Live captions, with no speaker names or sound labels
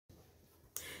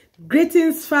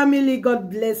Greetings, family.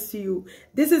 God bless you.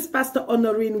 This is Pastor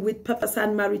Honorine with Purpose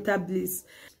and Marital Bliss.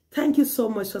 Thank you so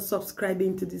much for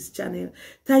subscribing to this channel.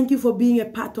 Thank you for being a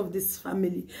part of this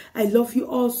family. I love you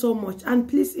all so much. And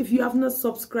please, if you have not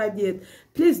subscribed yet,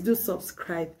 please do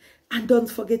subscribe. And don't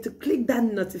forget to click that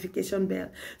notification bell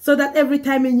so that every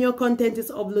time a new content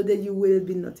is uploaded, you will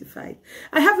be notified.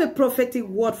 I have a prophetic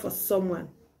word for someone.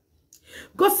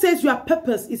 God says your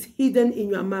purpose is hidden in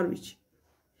your marriage.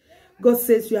 God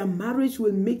says your marriage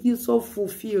will make you so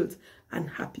fulfilled and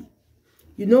happy.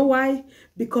 You know why?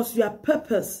 Because your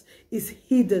purpose is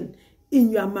hidden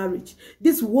in your marriage.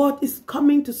 This word is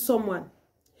coming to someone.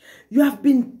 You have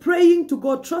been praying to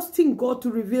God, trusting God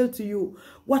to reveal to you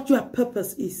what your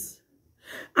purpose is.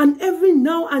 And every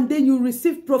now and then you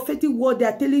receive prophetic word. They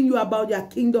are telling you about your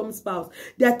kingdom spouse.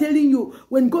 They are telling you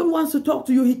when God wants to talk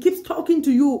to you, he keeps talking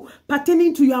to you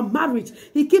pertaining to your marriage.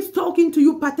 He keeps talking to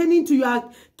you pertaining to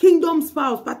your kingdom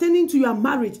spouse, pertaining to your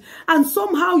marriage. And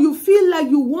somehow you feel like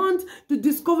you want to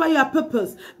discover your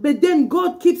purpose. But then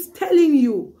God keeps telling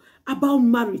you about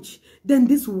marriage. Then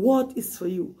this word is for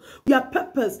you. Your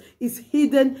purpose is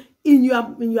hidden in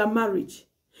your marriage.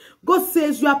 God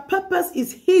says your purpose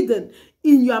is hidden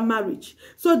in your marriage.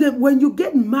 So that when you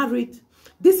get married,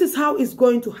 this is how it's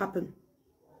going to happen.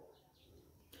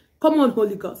 Come on,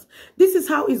 Holy Ghost. This is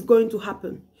how it's going to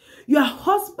happen. Your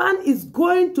husband is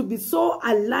going to be so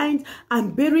aligned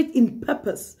and buried in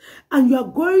purpose. And you are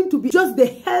going to be just the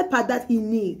helper that he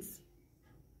needs.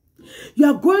 You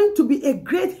are going to be a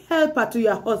great helper to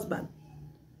your husband.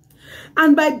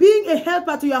 And by being a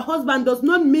helper to your husband does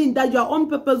not mean that your own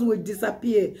purpose will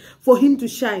disappear for him to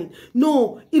shine.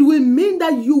 No, it will mean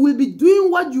that you will be doing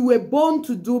what you were born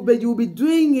to do, but you will be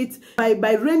doing it by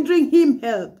rendering him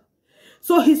help.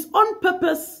 So his own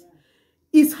purpose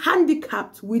is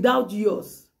handicapped without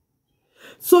yours.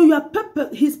 So your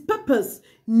purpose, his purpose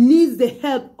needs the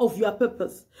help of your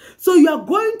purpose. So you are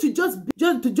going to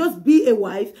just be a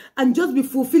wife and just be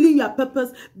fulfilling your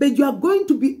purpose, but you are going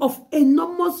to be of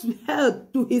enormous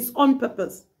help to his own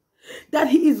purpose. That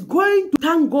he is going to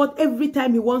thank God every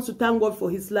time he wants to thank God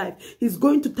for his life. He's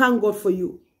going to thank God for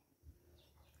you.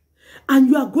 And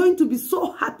you are going to be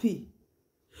so happy.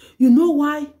 You know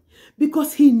why?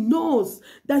 Because he knows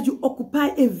that you occupy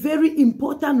a very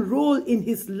important role in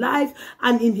his life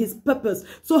and in his purpose.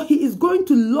 So he is going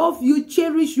to love you,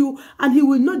 cherish you, and he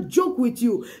will not joke with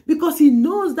you. Because he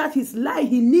knows that his life,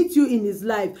 he needs you in his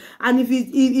life. And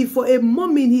if for a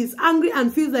moment he is angry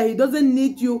and feels that he doesn't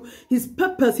need you, his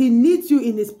purpose, he needs you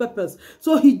in his purpose.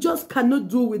 So he just cannot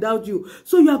do without you.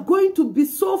 So you are going to be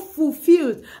so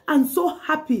fulfilled and so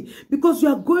happy because you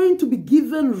are going to be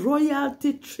given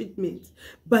royalty treatment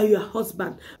by your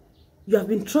husband. You have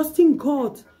been trusting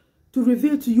God to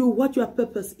reveal to you what your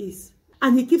purpose is.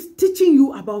 And he keeps teaching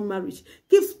you about marriage,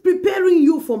 keeps preparing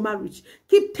you for marriage,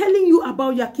 keep telling you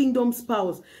about your kingdom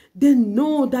spouse. Then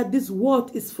know that this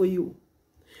word is for you.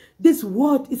 This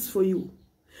word is for you.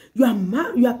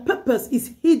 Your purpose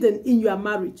is hidden in your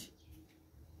marriage.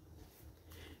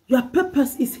 Your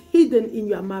purpose is hidden in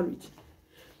your marriage.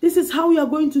 This is how you are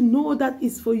going to know that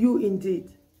is for you indeed.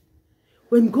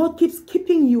 When God keeps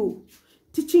keeping you,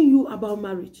 teaching you about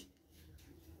marriage,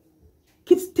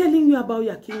 keeps telling you about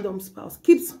your kingdom spouse,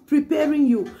 keeps preparing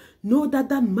you, know that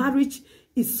that marriage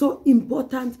is so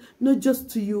important, not just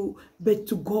to you, but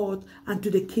to God and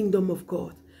to the kingdom of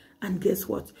God. And guess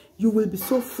what? You will be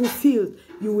so fulfilled.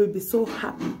 You will be so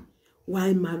happy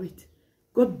while married.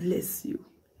 God bless you.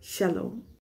 Shalom.